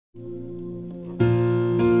Welcome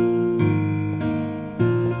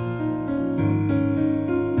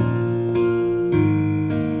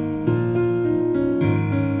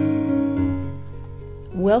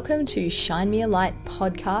to Shine Me a Light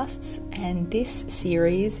podcasts, and this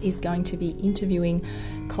series is going to be interviewing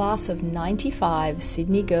class of 95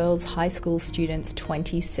 Sydney Girls High School students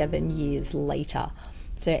 27 years later.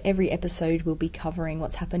 So every episode will be covering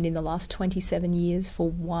what's happened in the last 27 years for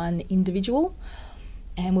one individual,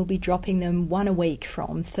 and we'll be dropping them one a week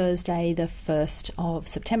from Thursday the 1st of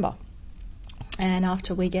September. And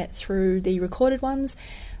after we get through the recorded ones,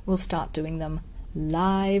 we'll start doing them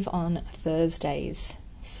live on Thursdays.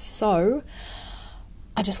 So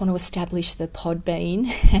I just want to establish the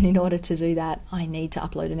Podbean, and in order to do that I need to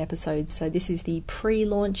upload an episode. So this is the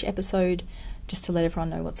pre-launch episode, just to let everyone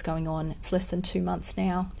know what's going on. It's less than 2 months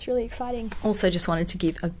now. It's really exciting. Also just wanted to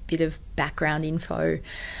give a bit of background info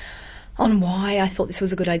on why I thought this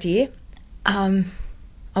was a good idea. I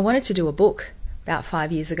wanted to do a book about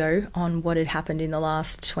 5 years ago on what had happened in the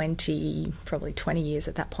last probably 20 years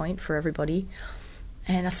at that point for everybody.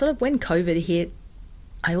 And I sort of, when COVID hit,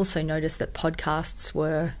 I also noticed that podcasts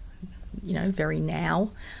were, very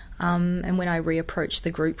now. And when I reapproached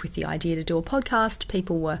the group with the idea to do a podcast,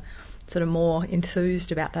 people were sort of more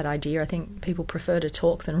enthused about that idea. I think people prefer to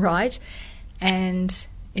talk than write. And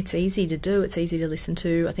it's easy to do. It's easy to listen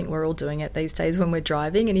to. I think we're all doing it these days when we're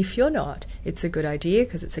driving. And if you're not, it's a good idea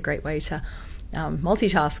because it's a great way to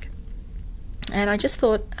multitask. And I just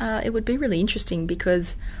thought it would be really interesting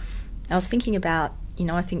because I was thinking about,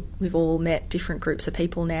 I think we've all met different groups of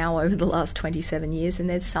people now over the last 27 years, and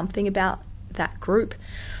there's something about that group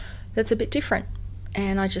that's a bit different.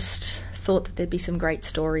 And I just thought that there'd be some great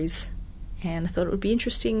stories, and I thought it would be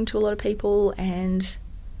interesting to a lot of people, and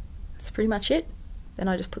that's pretty much it. Then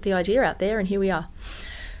I just put the idea out there, and here we are.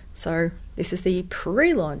 So this is the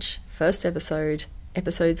pre-launch first episode.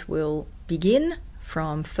 Episodes will begin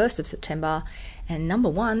from 1st of September, and number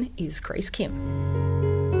 1 is Grace Kim.